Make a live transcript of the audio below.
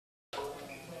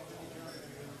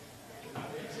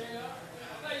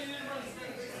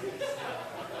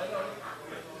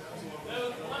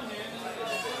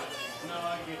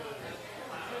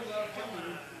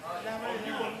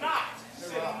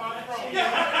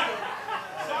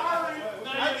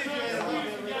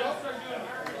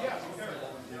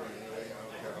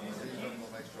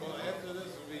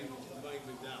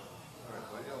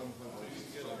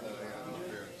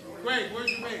bass?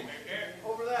 Where's your bass?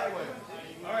 Over that way.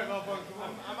 All right, motherfucker, come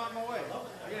on. I'm on my way.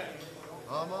 Yeah.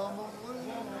 I'm on my way.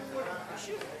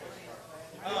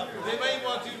 Does anybody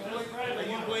want to play? Are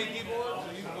you playing keyboards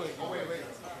or you play? Oh, wait.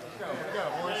 You got a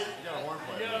horn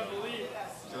player.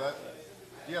 So that,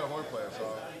 you got a horn player,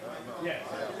 so. Yes.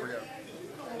 Yeah, forget.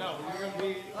 No, but you're going to be.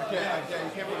 I can't, you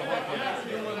can't put a horn player.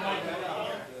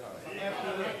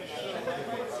 After this,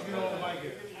 you know what Mike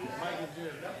is. Mike is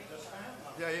good.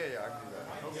 Yeah, I can do that.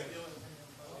 Okay.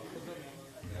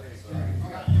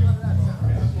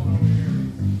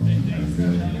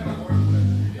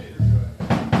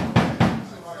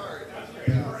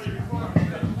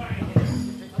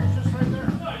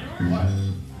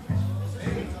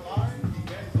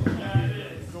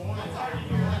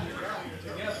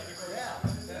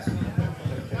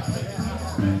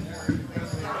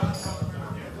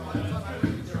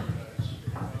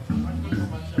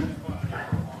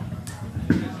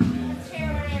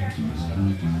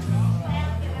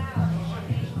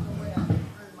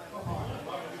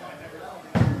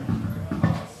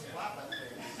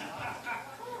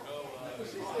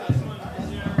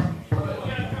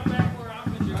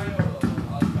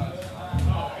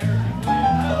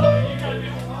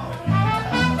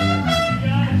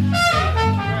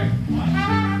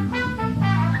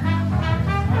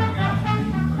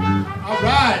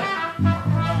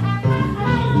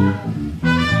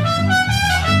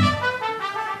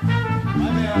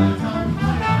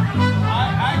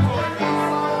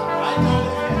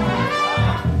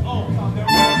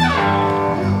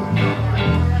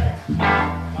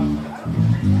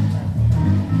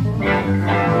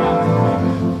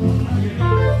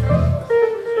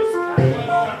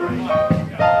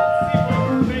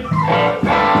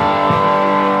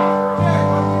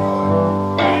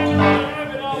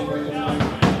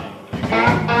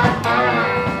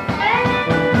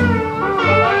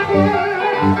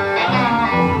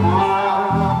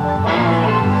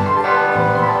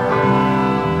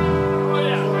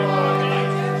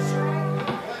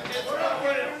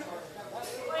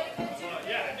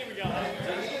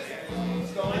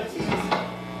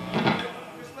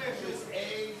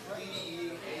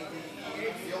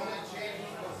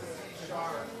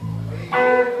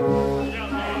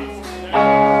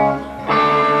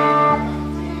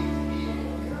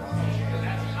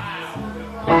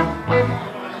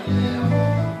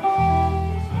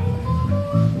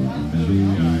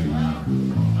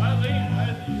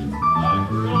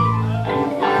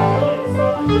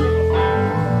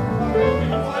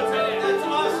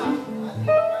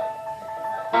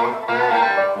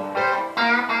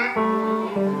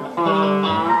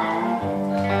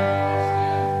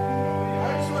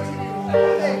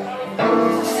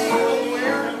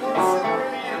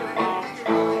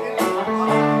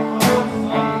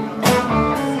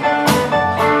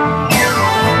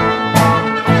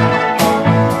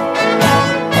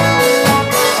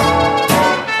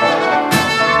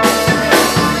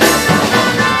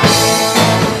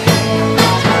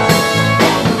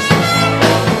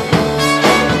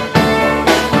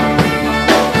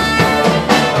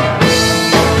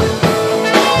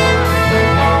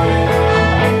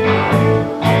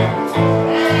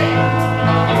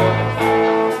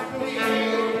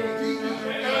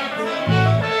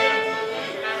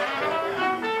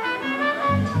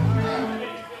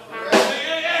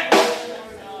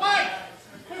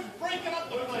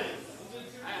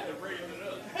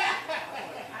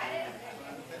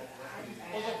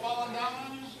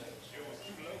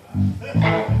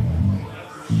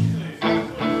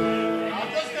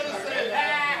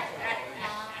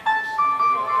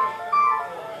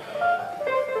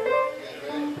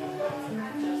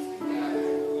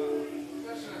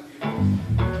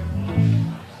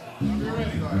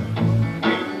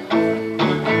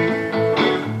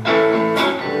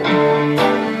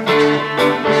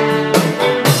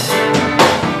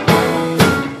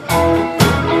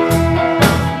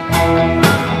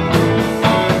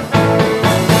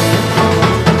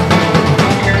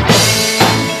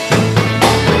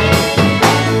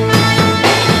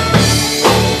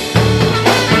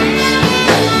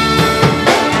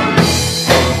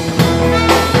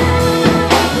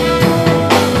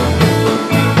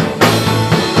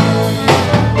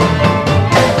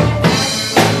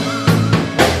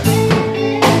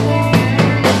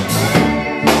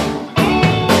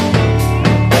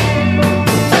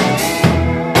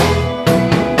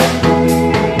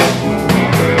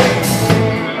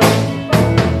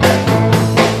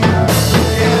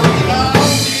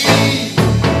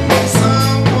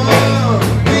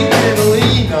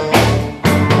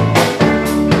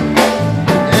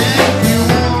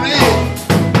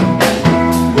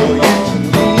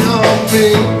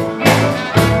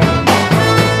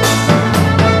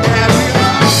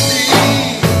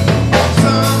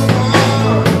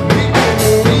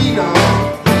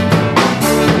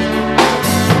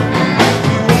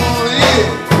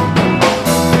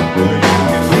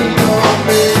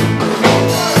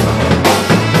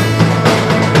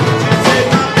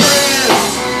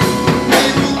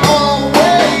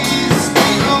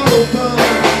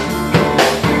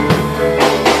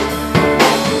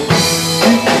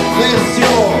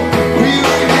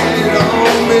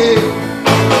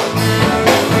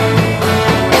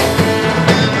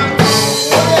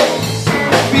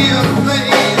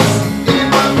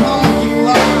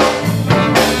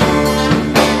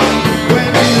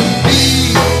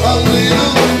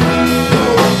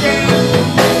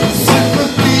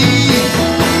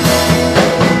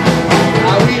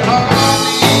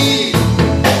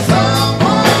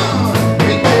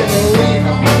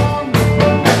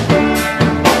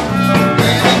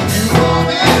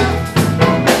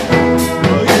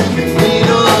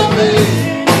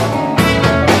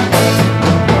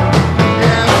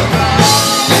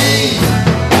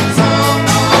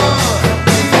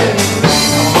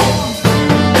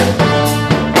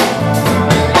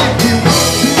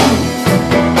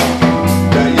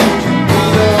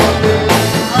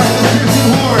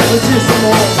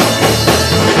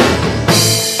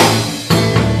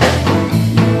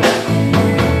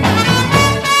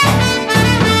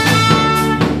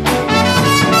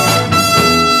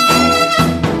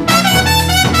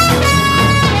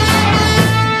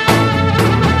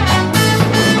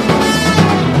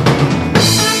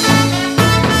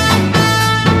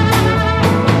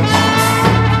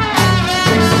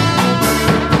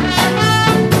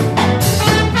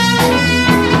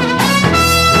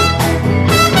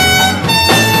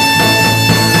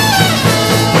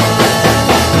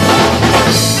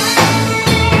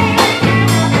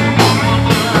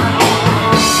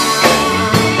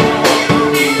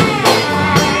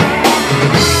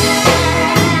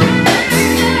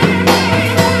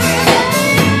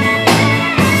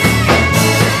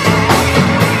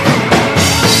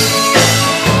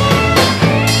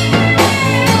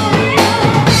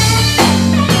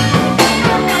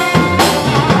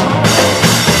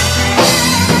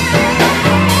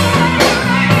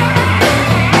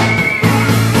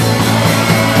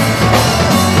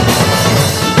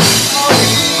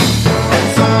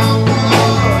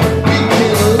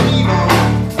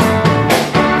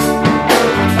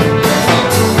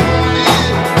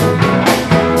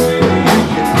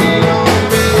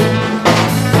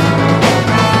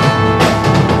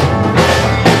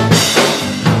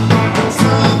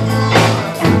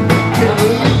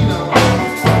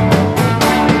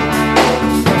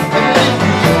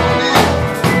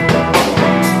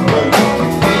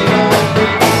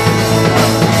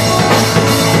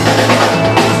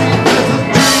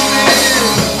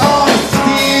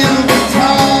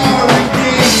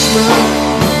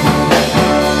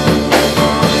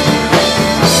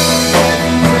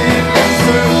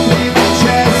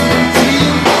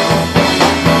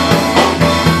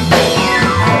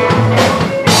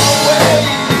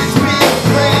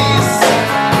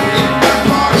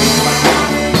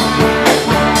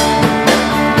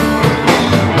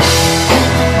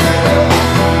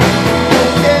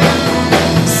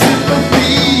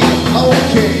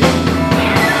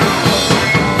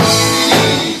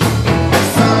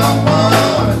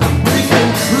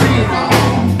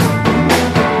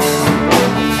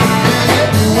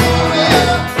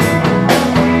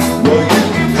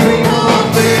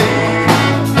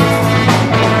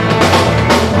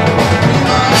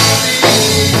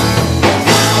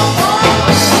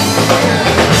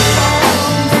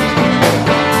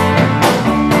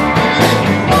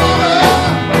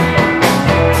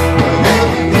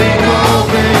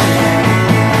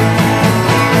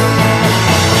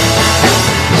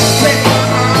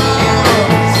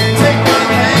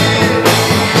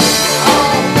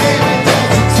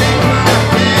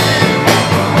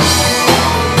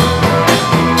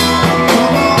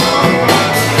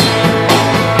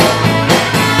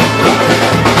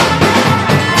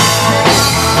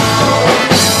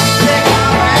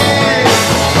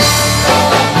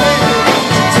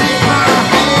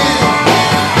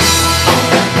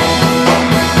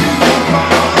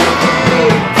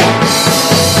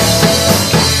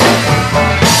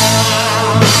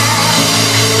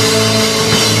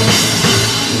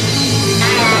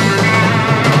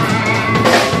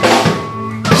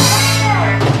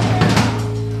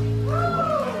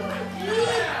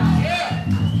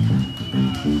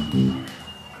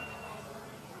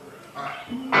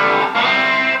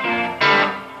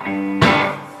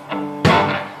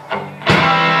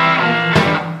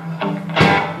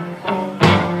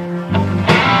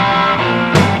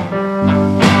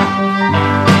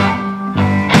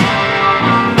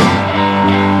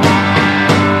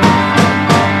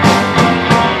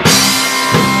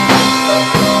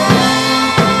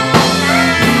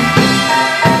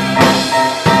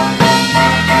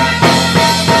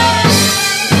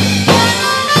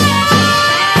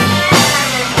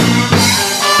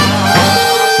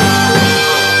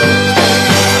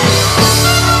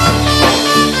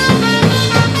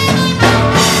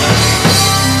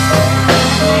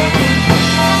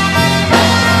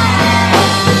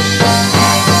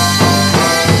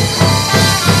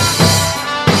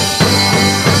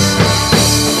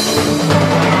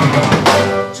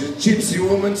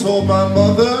 Told my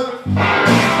mother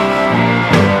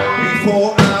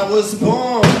before I was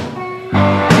born,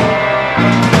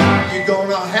 you're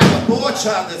gonna have a boy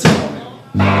child that's coming.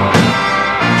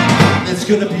 It's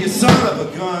gonna be a son of a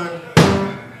gun.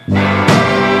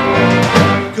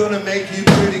 Gonna make you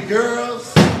pretty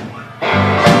girls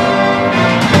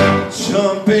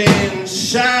jump and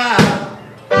shout.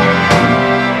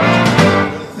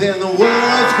 Then the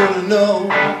world's gonna know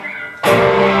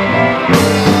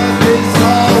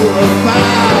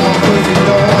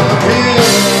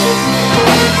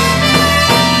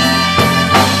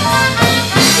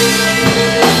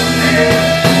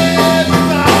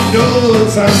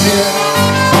I'm here.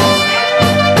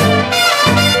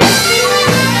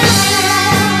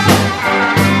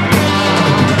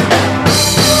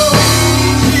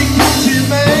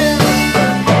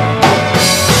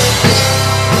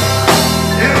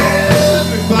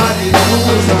 Everybody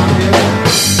knows I'm here.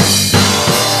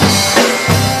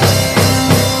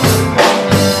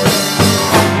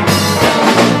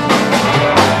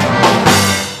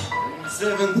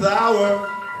 Seventh hour,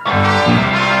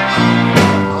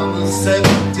 on the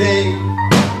seventh day,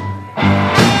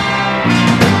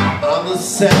 on the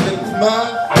seventh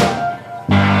month,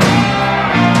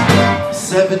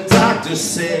 7 doctors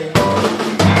said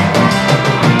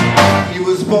he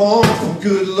was born for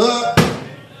good luck.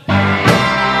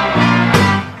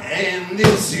 And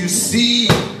as you see,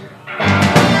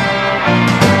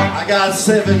 I got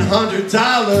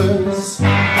 $700.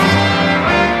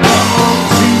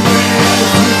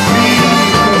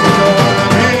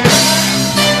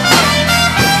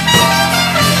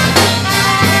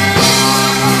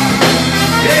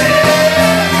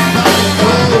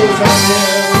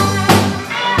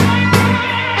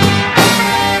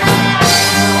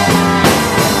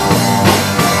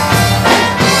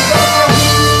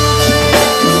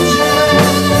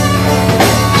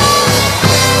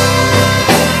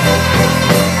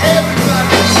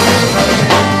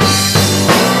 Everybody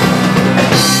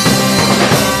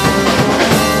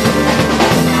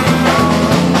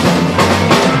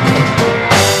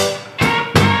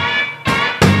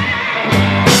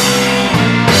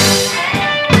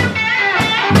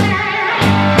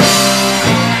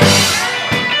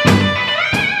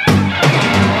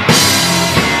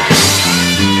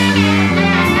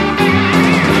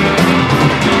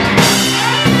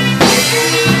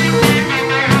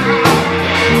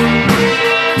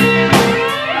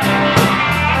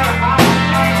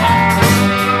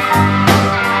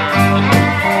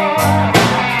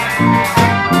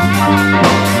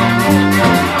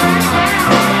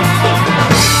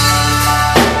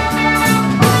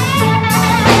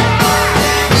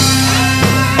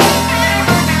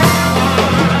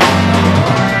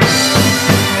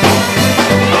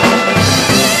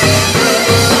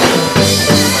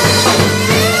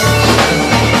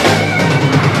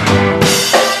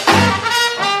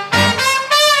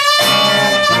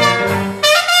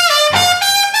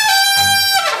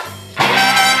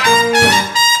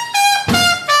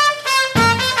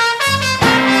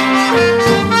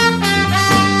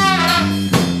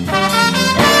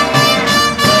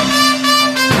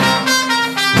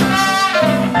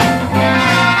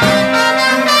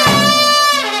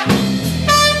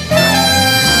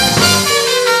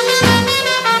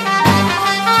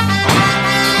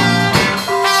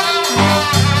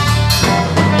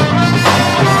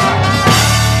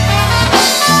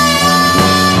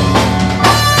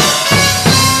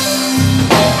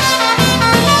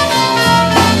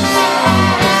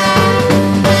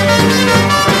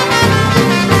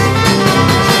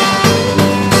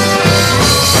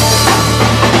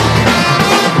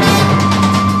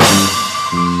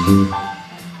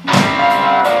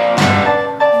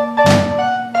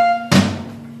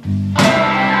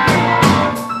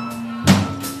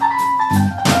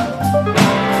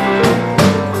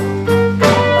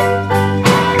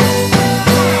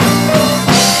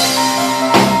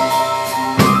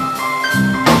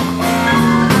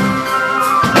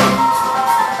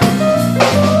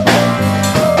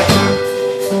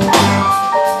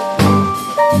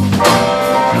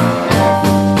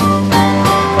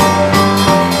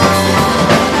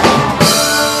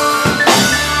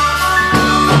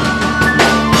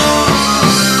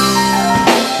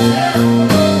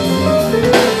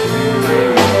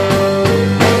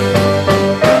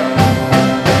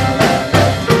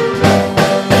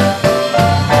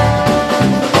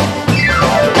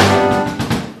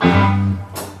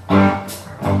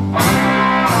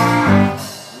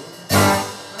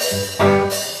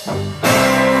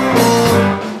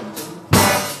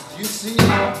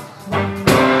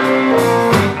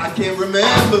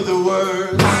remember the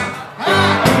words,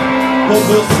 but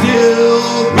we'll still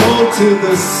go to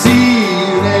the sea.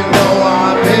 They know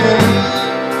I've been.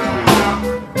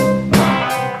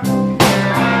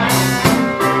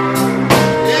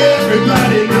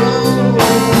 Everybody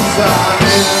knows I'm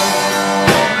in.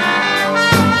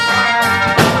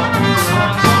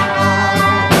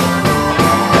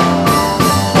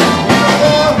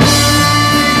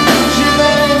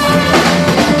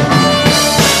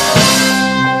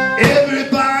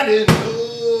 Everybody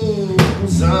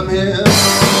knows I'm here.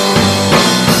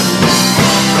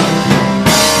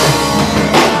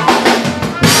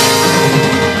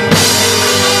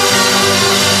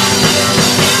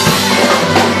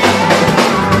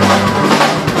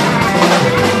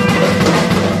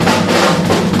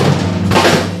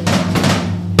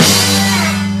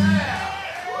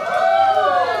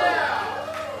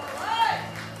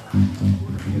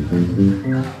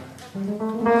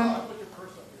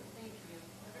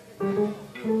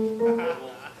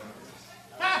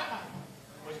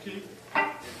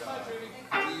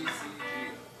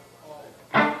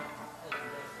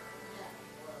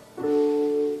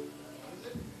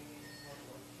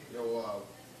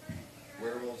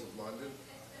 Werewolves of London.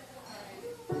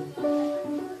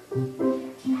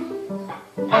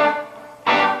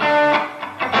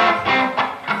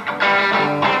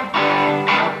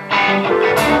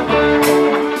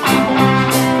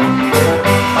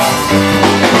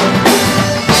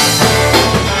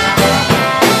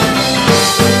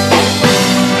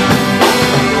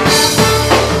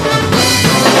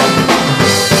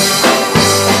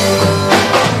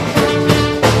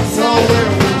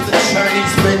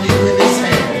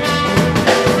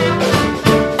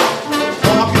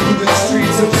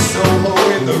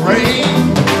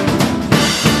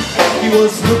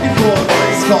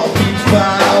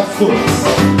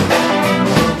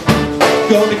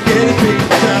 Gonna get a big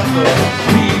job for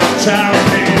beach out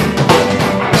there.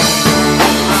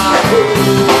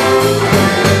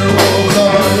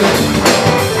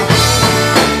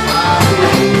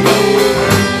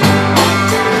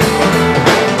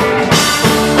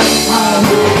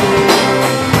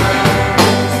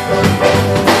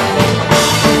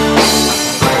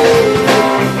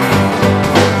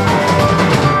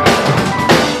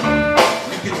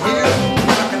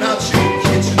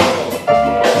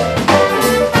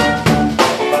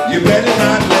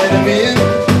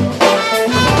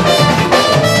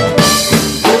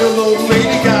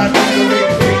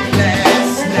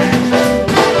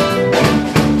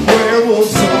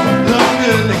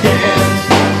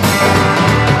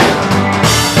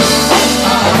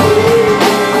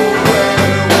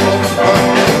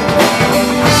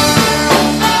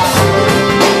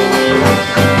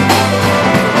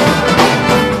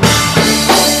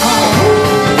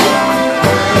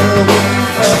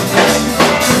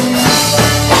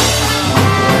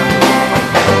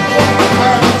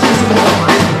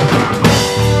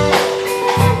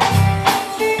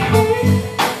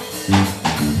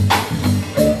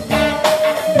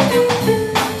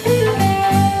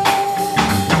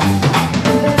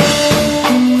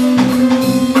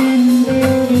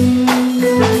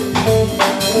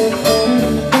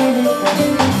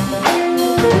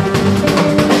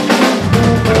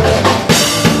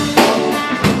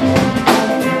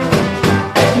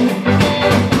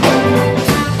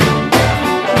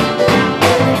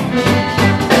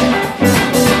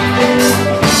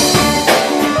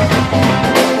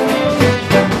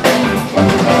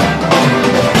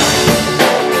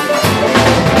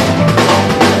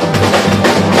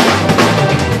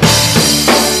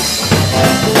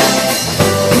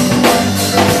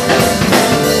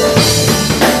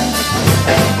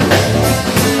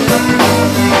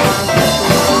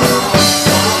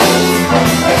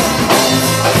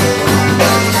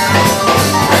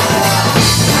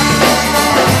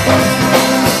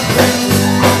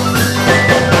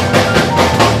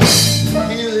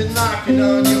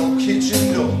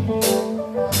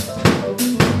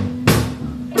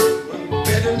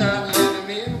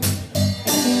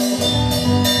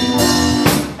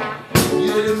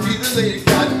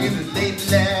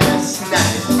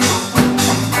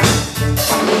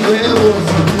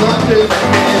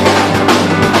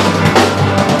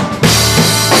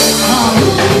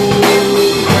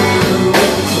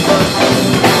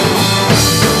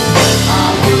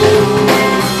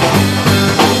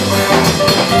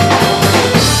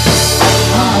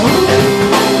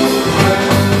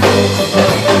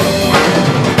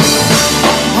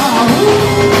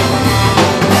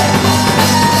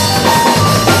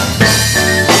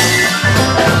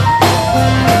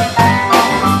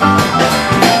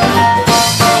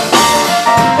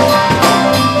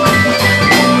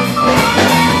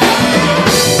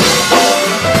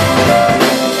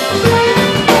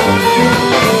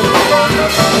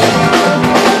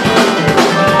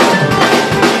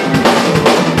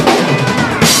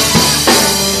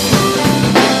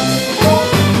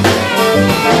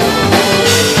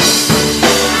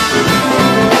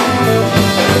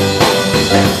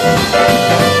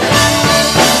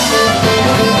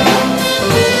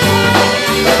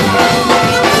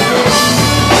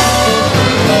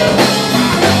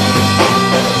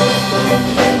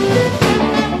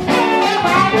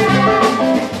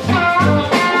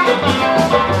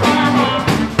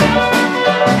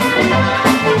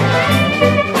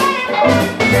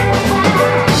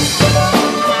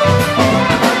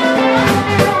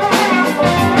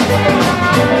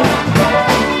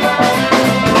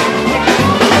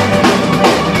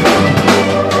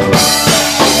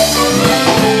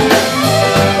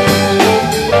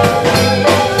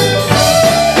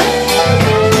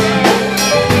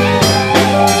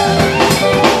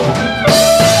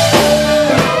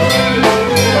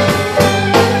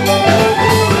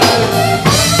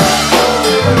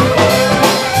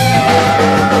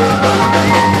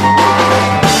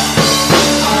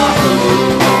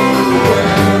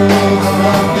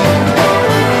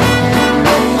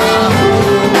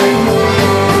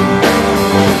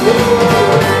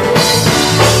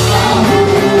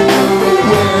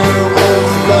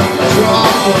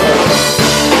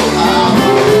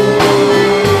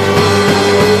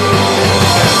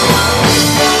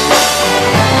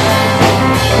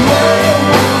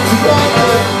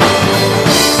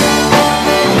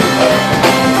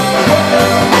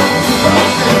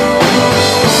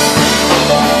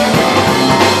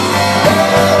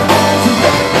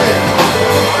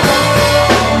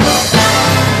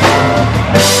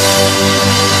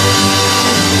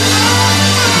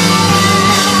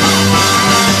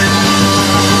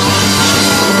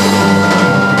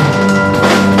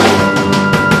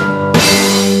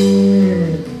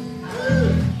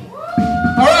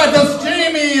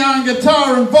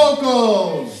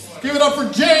 Give it up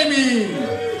for Jamie.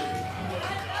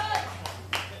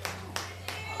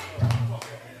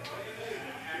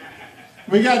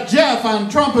 We got Jeff on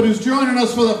trumpet who's joining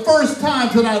us for the first time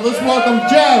tonight. Let's welcome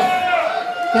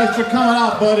Jeff. Thanks for coming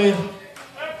out, buddy.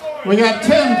 We got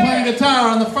Tim playing guitar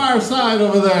on the far side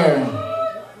over there.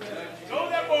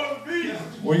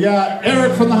 We got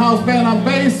Eric from the house band on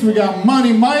bass. We got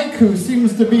Money Mike, who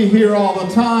seems to be here all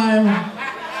the time.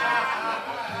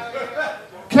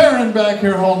 Karen back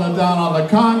here holding it down on the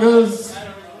congas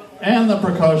and the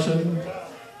percussion.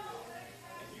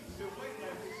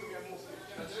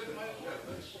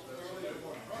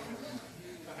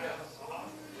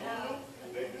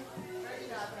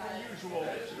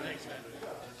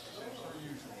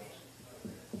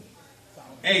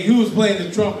 Hey, who was playing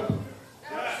the trumpet?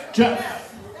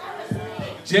 Jeff.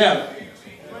 Jeff.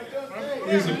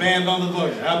 Here's a band on the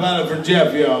book. How about it for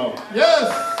Jeff, y'all? Yes.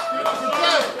 Give it up for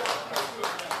Jeff.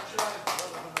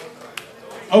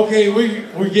 Okay,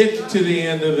 we're getting to the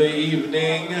end of the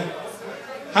evening.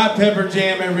 Hot Pepper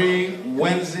Jam every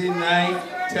Wednesday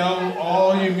night. Tell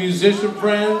all your musician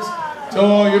friends, tell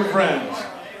all your friends.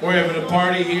 We're having a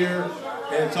party here,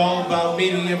 and it's all about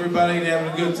meeting everybody and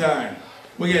having a good time.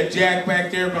 We got Jack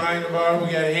back there behind the bar. We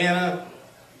got Hannah.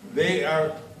 They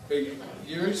are,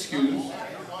 you're excused.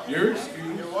 You're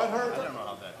excused. Your what hurt?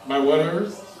 My what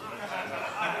hurts?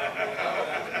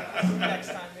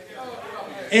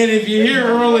 And if you're here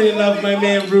early enough, my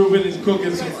man Ruben is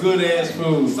cooking some good-ass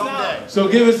food. So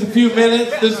give us a few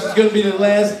minutes. This is going to be the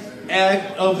last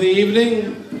act of the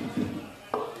evening.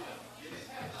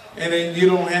 And then you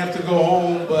don't have to go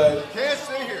home, but Can't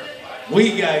stay here.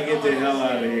 we got to get the hell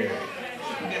out of here.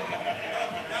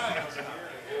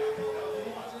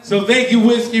 So thank you,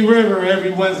 Whiskey River,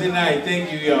 every Wednesday night.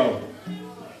 Thank you, yo.